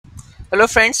Hello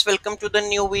friends, welcome to the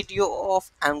new video of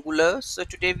Angular. So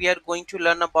today we are going to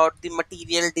learn about the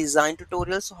material design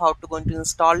tutorial. So how to going to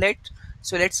install it.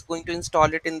 So let's going to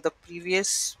install it in the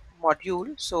previous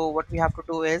module. So what we have to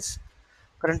do is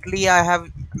currently I have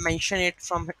mentioned it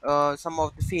from some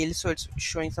of the fields, so it's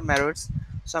showing some errors.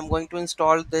 So I'm going to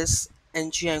install this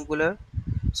ng Angular.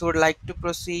 So would like to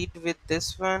proceed with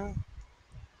this one.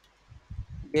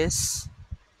 Yes,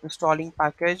 installing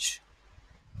package.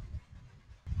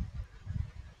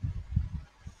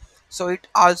 So it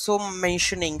also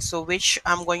mentioning, so which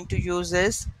I'm going to use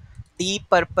is deep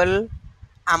purple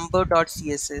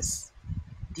amber.css.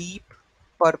 Deep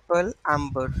purple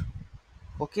amber.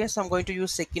 Okay, so I'm going to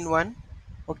use second one.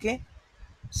 Okay,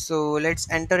 so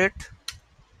let's enter it.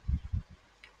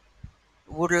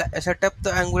 Set up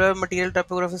the Angular material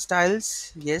typography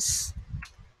styles. Yes,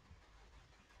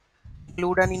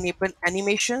 include and enable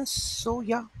animations. So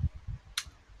yeah,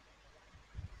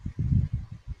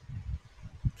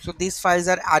 so these files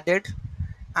are added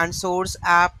and source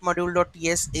app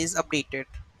module.ts is updated.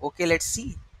 Okay, let's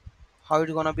see how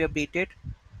it's gonna be updated.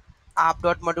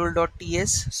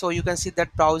 app.module.ts, so you can see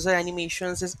that browser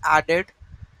animations is added,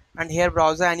 and here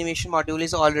browser animation module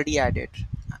is already added.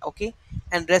 Okay,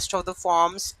 and rest of the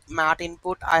forms mat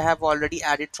input I have already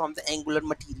added from the Angular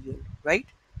material, right?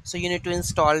 So you need to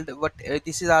install what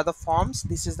this is are the forms,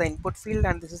 this is the input field,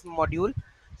 and this is the module,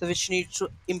 so which needs to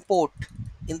import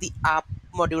in the app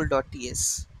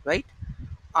module.ts, right?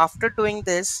 After doing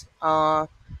this, I'm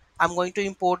going to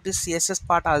import the CSS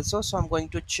part also. So I'm going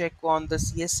to check on the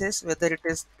CSS whether it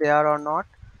is there or not.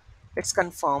 Let's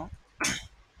confirm.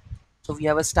 So we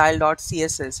have a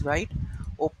style.css, right?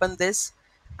 Open this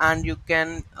and you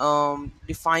can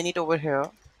define it over here.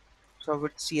 So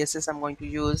with CSS I'm going to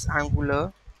use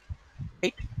Angular,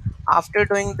 right? After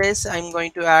doing this, I'm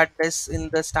going to add this in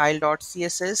the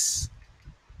style.css.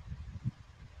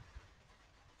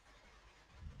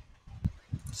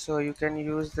 So you can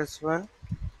use this one.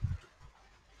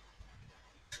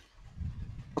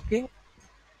 Okay,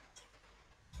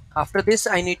 after this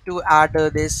I need to add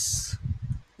this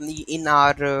in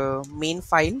our main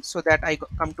file, so that I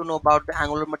come to know about the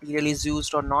Angular material is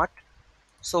used or not.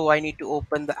 So I need to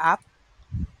open the app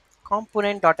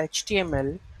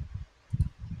component.html.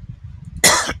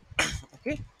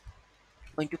 Okay,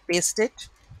 going to paste it.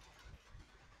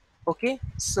 Okay,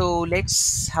 so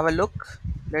let's have a look.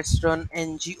 Let's run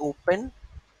ng open.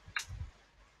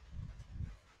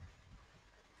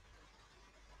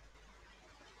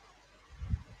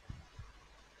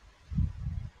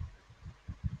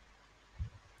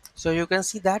 So you can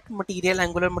see that material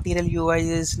Angular material UI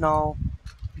is now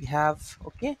we have.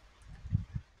 Okay,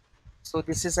 so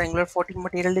this is Angular 14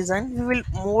 material design. We will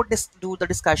more do the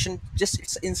discussion just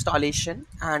its installation,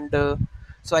 and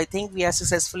so I think we have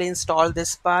successfully installed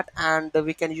this part, and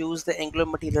we can use the Angular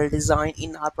material design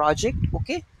in our project.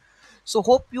 Okay, so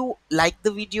hope you like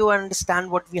the video and understand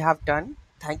what we have done.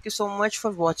 Thank you so much for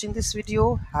watching this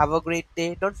video. Have a great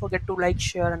day. Don't forget to like,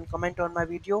 share and comment on my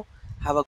video. Have a